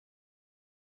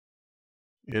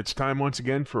It's time once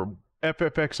again for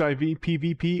FFXIV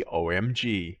PVP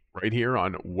OMG, right here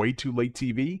on Way Too Late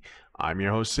TV. I'm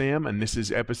your host Sam, and this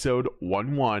is episode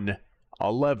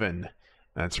 1111.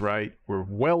 That's right, we're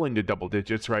well into double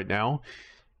digits right now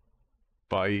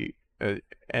by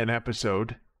an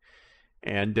episode.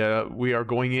 And we are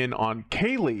going in on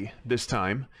Kaylee this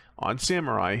time, on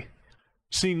Samurai,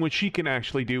 seeing what she can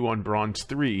actually do on Bronze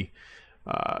 3.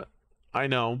 I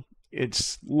know,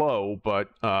 it's low,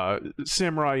 but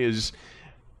Samurai is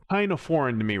kind of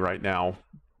foreign to me right now,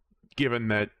 given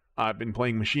that I've been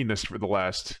playing Machinist for the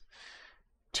last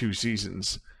 2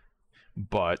 seasons.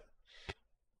 But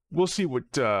we'll see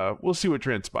what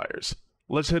transpires.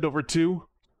 Let's head over to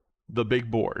the big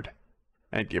board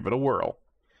and give it a whirl.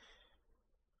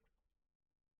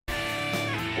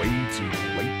 Way Too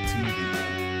Late TV.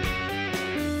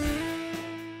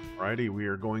 Alrighty, we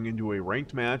are going into a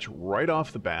ranked match right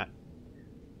off the bat.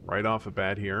 Right off the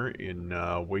bat here in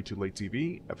Way Too Late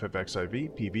TV,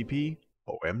 FFXIV PVP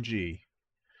OMG.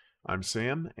 I'm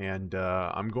Sam, and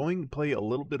I'm going to play a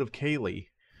little bit of Kaylee.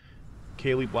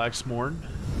 Kaylee Blacksmorn,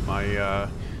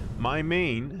 my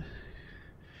main,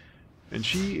 and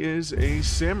she is a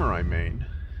Samurai main.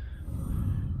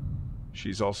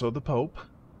 She's also the Pope.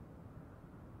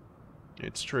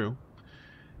 It's true.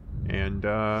 And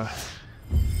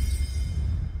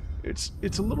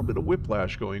it's a little bit of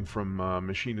whiplash going from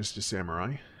Machinist to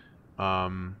Samurai.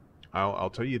 I'll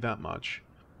tell you that much.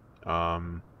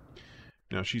 Now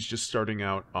she's just starting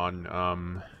out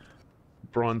on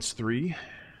Bronze 3.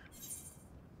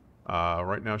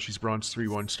 Right now she's Bronze 3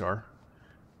 1-star.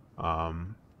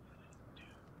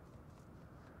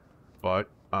 But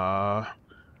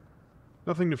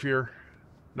nothing to fear.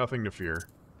 Nothing to fear.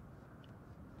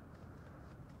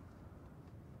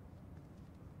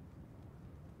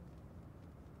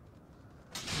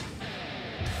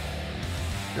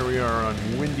 Here we are on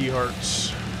Windy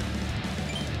Hearts,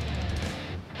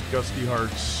 Gusty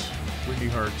Hearts, Windy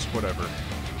Hearts, whatever.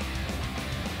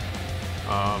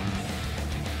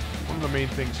 One of the main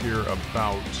things here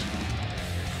about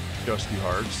Gusty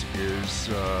Hearts is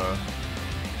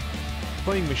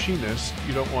playing Machinist,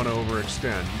 you don't want to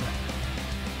overextend.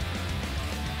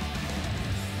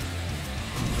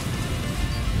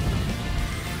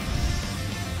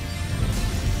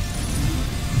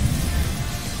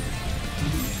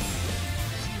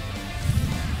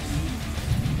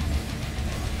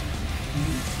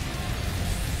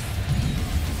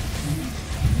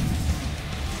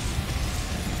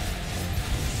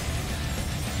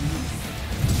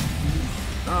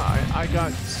 I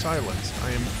got silenced.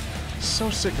 I am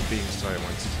so sick of being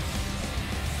silenced.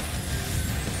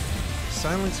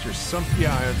 Silenced or something.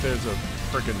 Yeah, there's a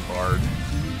frickin' bard.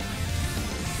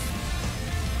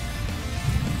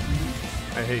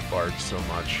 I hate bards so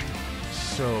much.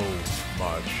 So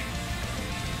much.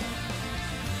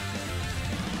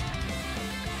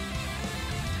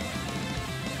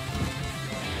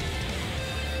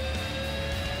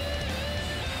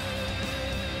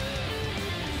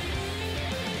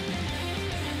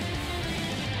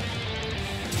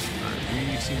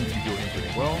 Seem to be doing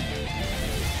pretty well.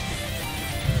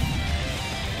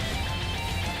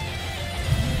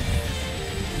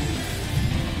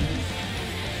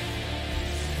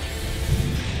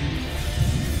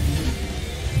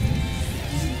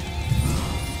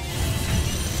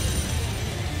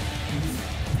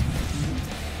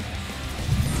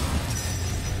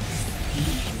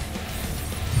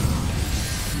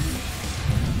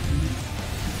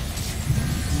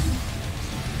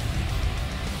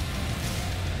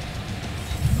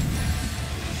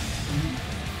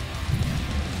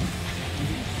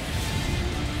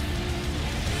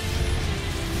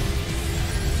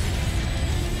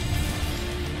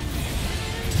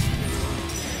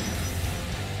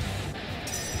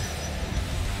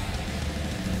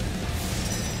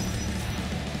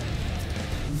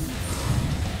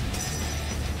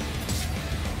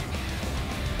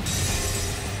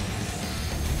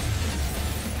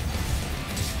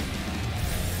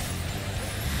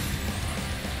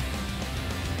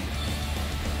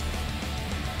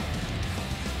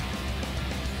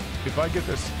 If I get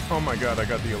this, oh my god, I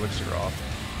got the elixir off.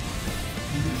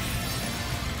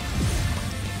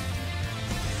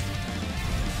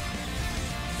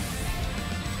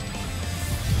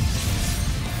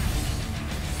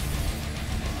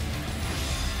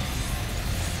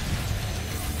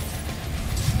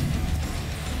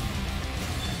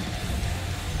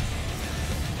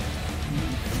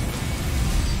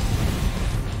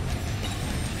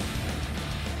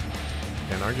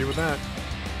 Can't argue with that.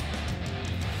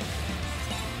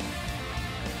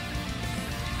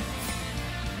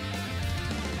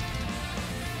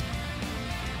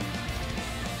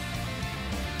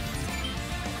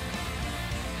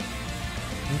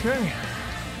 Okay.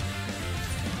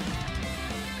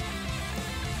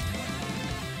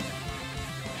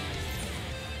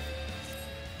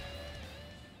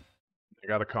 I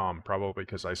got a comm, probably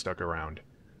because I stuck around.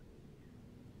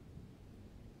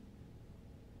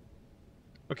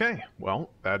 Okay,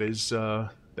 well, that is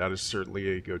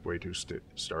certainly a good way to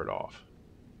start off.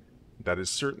 That is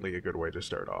certainly a good way to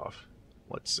start off.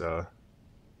 Let's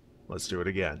do it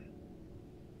again.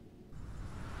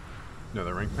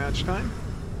 Another rank match time.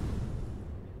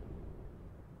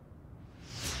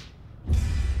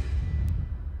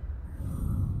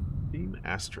 Team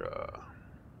Astra.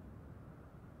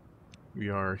 We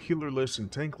are healerless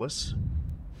and tankless.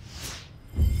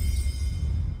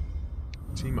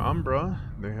 Team Umbra,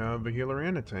 they have a healer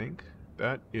and a tank.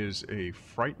 That is a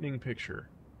frightening picture.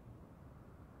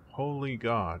 Holy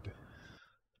God.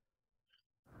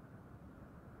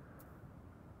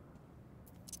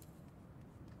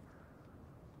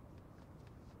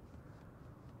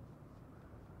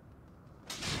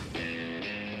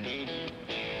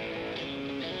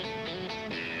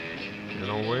 And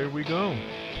away we go.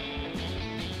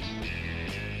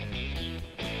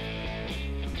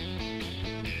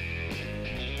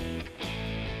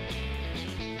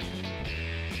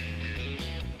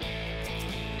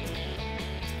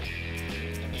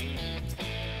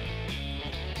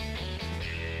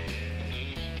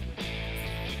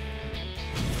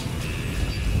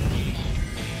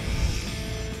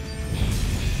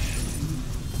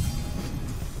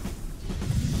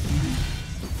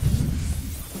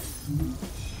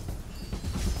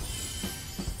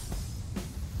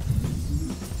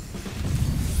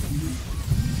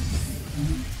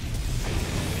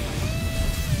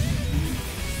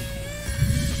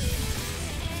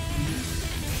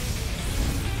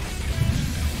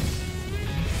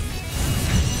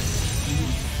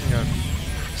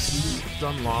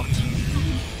 Unlocked.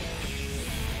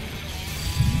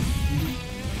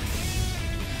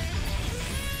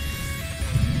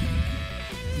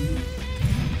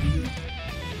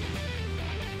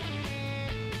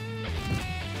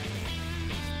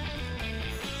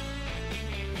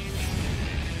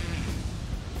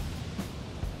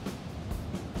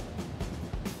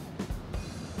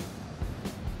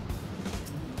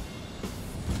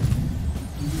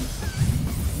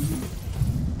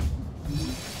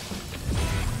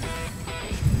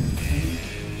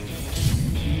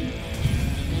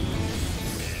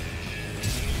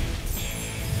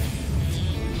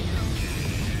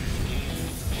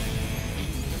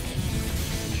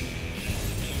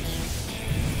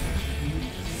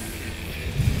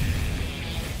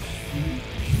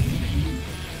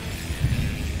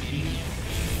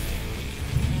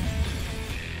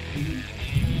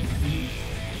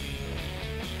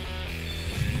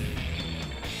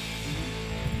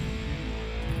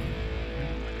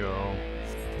 Go.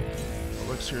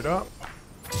 Elixired up.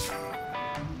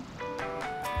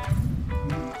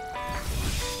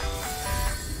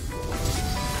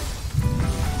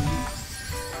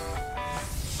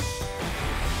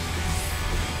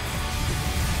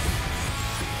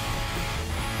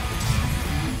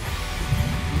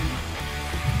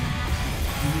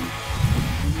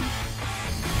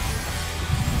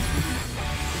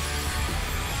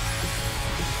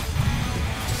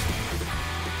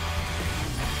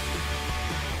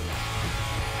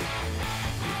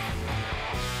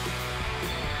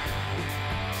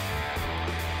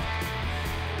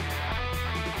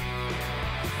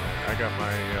 I got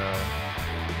my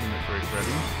unit break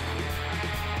ready.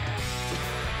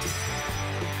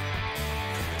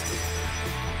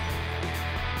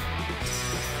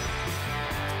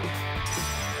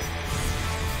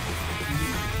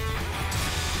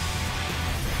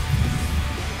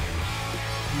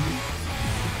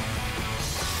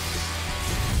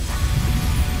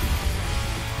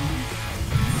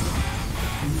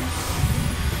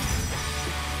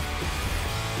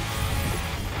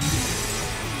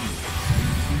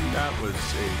 That was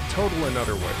a total and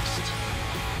utter waste.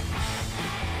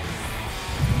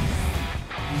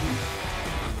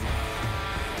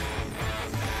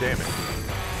 Damn it.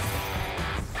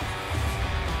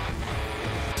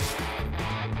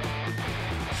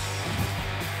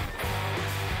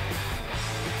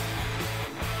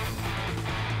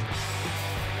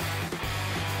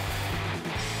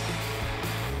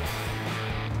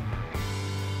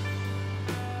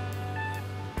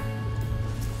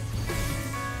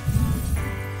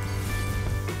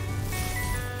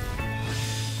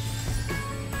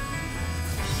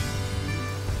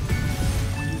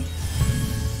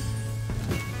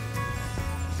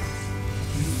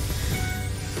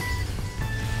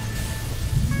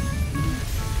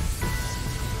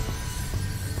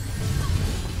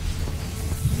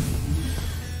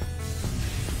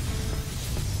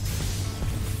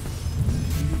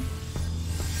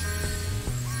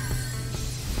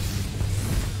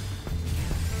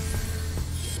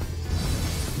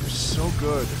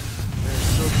 good. They're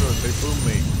so good. They boom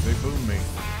me. They boom me.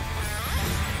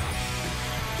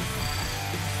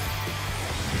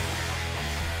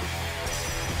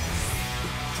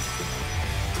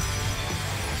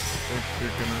 We're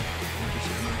just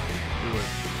gonna do it.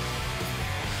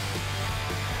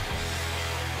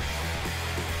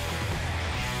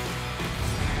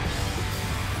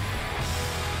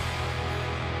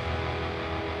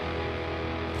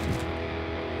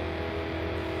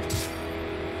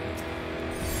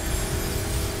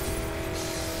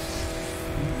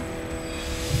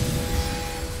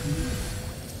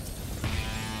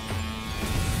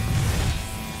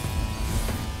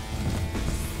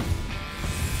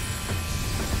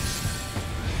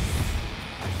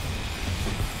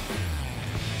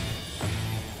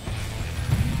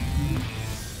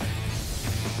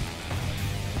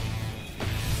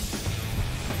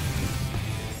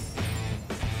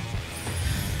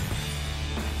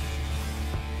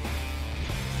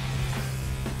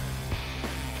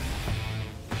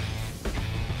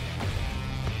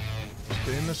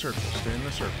 Stay in the circle, stay in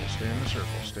the circle, stay in the circle,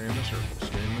 stay in the circle,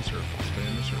 stay in the circle, stay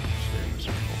in the circle, stay in the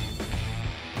circle.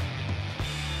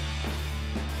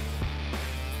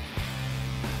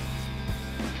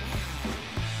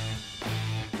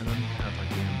 And then have my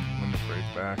game limit break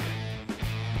back.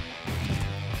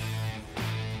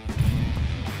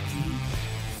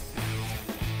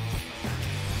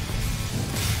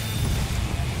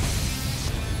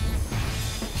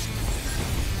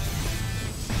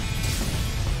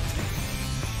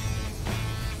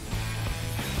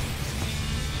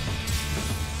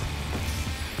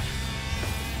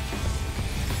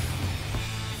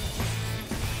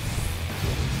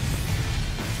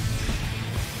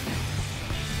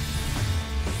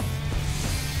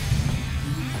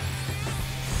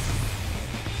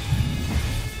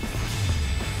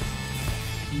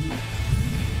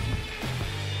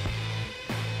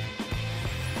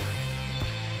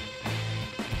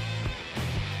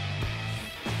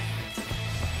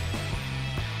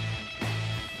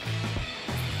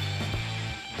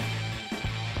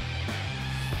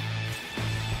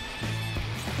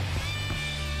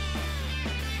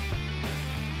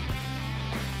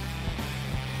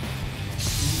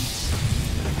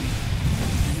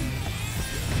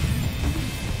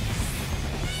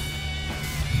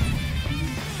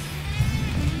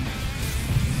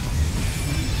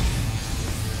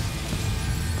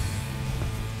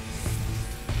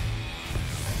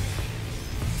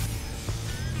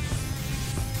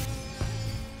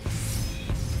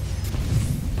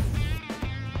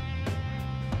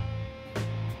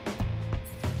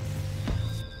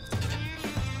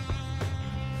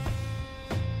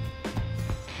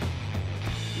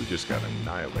 Just got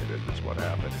annihilated is what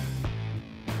happened.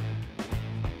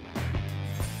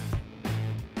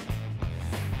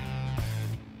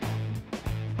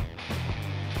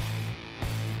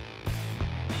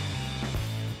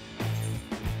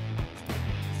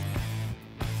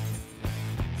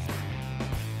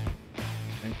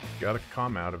 Got a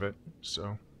comm out of it,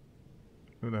 so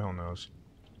who the hell knows?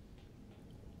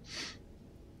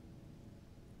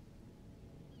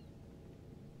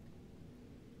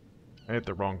 I hit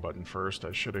the wrong button first.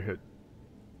 I should have hit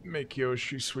Make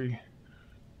Yoshi Sweet.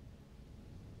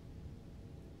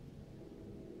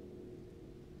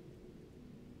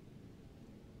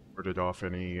 Warded off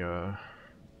any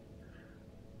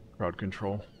crowd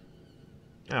control.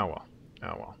 Oh well.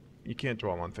 Oh well. You can't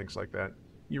dwell on things like that.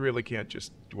 You really can't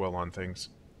just dwell on things.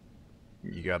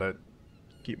 You gotta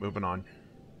keep moving on.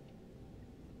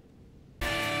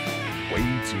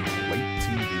 Way too late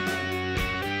TV.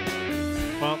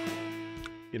 Well,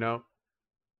 you know,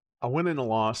 a win and a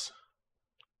loss.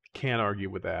 Can't argue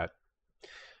with that.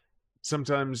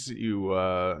 Sometimes you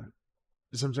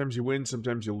win,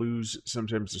 sometimes you lose,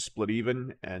 sometimes you split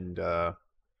even, and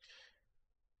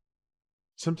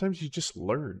sometimes you just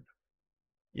learn,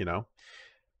 you know?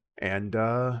 And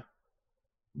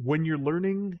when you're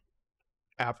learning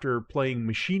after playing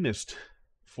Machinist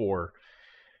for,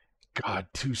 God,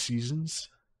 2 seasons,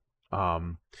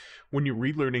 when you're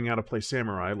relearning how to play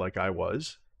Samurai like I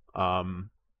was,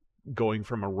 going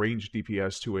from a ranged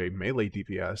DPS to a melee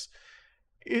DPS,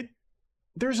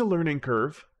 there's a learning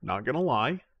curve, not gonna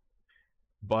lie,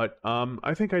 but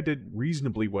I think I did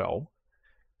reasonably well,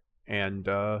 and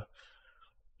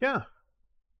yeah,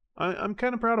 I'm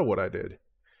kind of proud of what I did.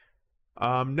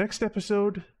 Next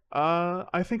episode,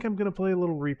 I think I'm gonna play a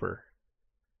little Reaper,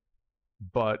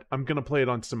 but I'm gonna play it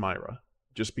on Samaira,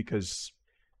 just because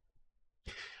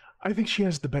I think she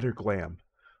has the better glam.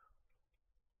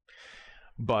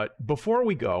 But before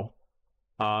we go,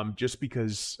 just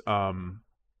because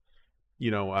You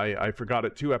know, I forgot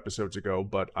it 2 episodes ago,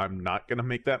 but I'm not going to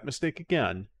make that mistake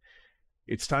again.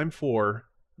 It's time for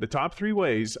the top 3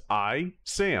 ways I,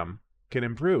 Sam, can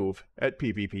improve at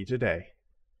PvP today.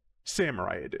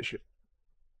 Samurai Edition.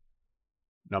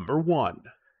 Number 1.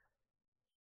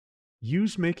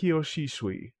 Use Meikyo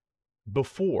Shisui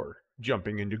before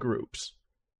jumping into groups.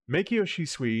 Meikyo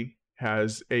Shisui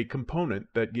has a component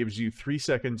that gives you 3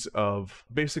 seconds of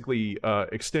basically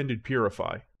extended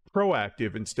purify.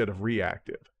 Proactive instead of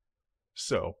reactive.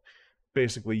 So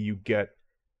basically you get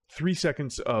 3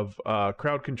 seconds of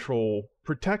crowd control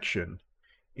protection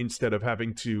instead of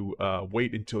having to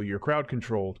wait until you're crowd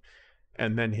controlled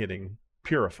and then hitting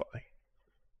purify.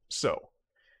 So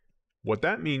what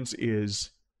that means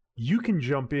is you can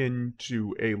jump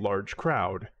into a large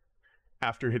crowd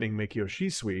after hitting Meikyo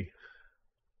Shisui,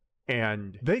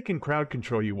 and they can crowd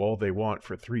control you all they want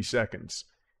for 3 seconds,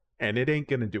 and it ain't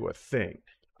gonna do a thing.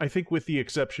 I think with the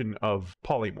exception of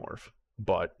Polymorph,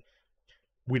 but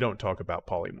we don't talk about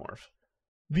Polymorph.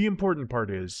 The important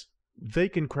part is, they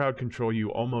can crowd control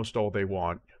you almost all they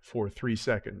want for 3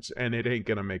 seconds, and it ain't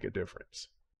gonna make a difference.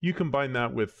 You combine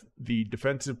that with the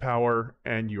defensive power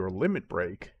and your limit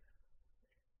break,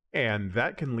 and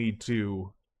that can lead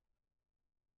to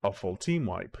a full team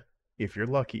wipe, if you're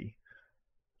lucky.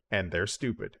 And they're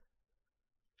stupid.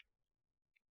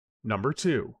 Number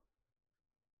 2.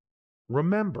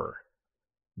 Remember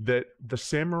that the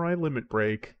Samurai limit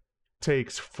break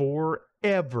takes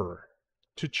forever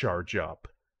to charge up.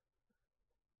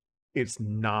 It's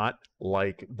not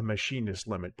like the Machinist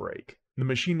limit break. The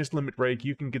Machinist limit break,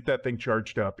 you can get that thing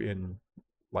charged up in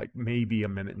like maybe a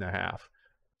minute and a half.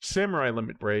 Samurai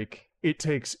limit break, it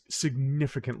takes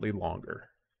significantly longer.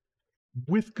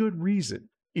 With good reason.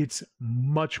 It's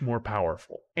much more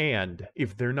powerful. And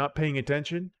if they're not paying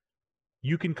attention,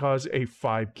 you can cause a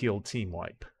 5-kill team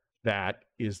wipe. That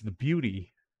is the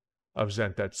beauty of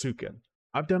Zentetsuken.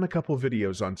 I've done a couple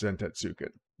videos on Zentetsuken,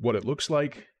 what it looks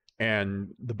like, and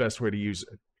the best way to use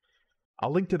it.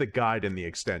 I'll link to the guide in the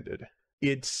extended.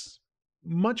 It's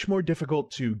much more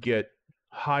difficult to get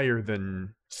higher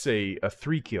than, say, a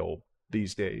 3-kill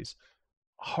these days.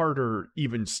 Harder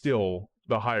even still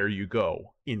the higher you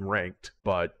go in ranked,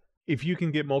 but if you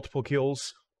can get multiple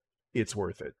kills, it's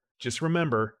worth it. Just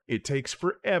remember, it takes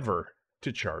forever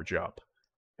to charge up.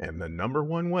 And the number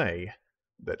 1 way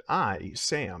that I,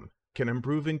 Sam, can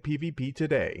improve in PvP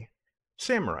today,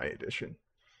 Samurai Edition.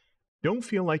 Don't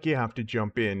feel like you have to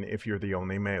jump in if you're the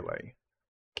only melee.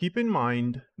 Keep in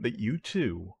mind that you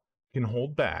too can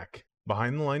hold back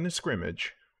behind the line of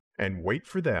scrimmage and wait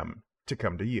for them to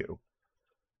come to you.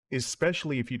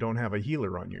 Especially if you don't have a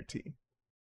healer on your team.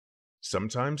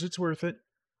 Sometimes it's worth it,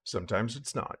 sometimes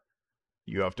it's not.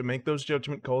 You have to make those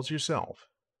judgment calls yourself.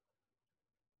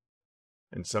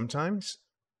 And sometimes,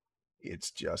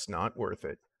 it's just not worth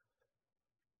it.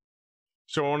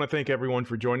 So I want to thank everyone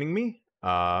for joining me.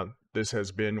 This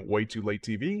has been Way Too Late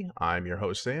TV. I'm your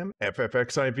host Sam,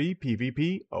 FFXIV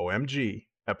PVP OMG,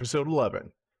 episode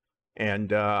 11.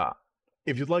 And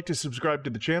if you'd like to subscribe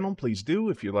to the channel, please do.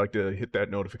 If you'd like to hit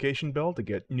that notification bell to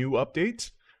get new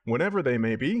updates, whenever they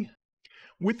may be.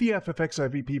 With the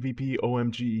FFXIV PVP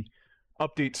OMG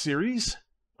update series,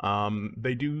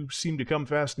 they do seem to come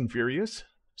fast and furious.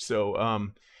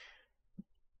 So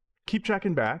keep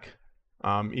checking back,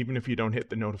 even if you don't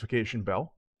hit the notification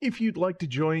bell. If you'd like to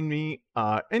join me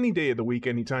any day of the week,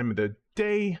 any time of the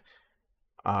day,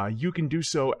 you can do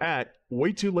so at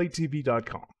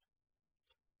waytoolatetv.com.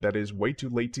 That is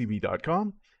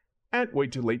waytoolatetv.com. At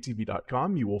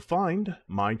waytoolatetv.com, you will find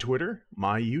my Twitter,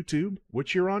 my YouTube,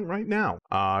 which you're on right now.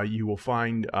 You will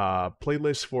find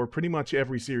playlists for pretty much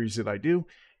every series that I do,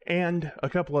 and a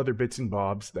couple other bits and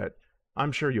bobs that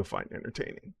I'm sure you'll find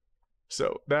entertaining.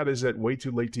 So that is at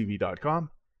waytoolatetv.com.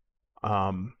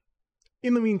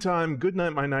 In the meantime, good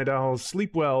night, my night owls.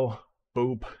 Sleep well.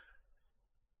 Boop.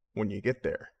 When you get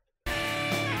there.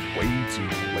 Way Too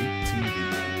Late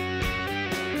TV.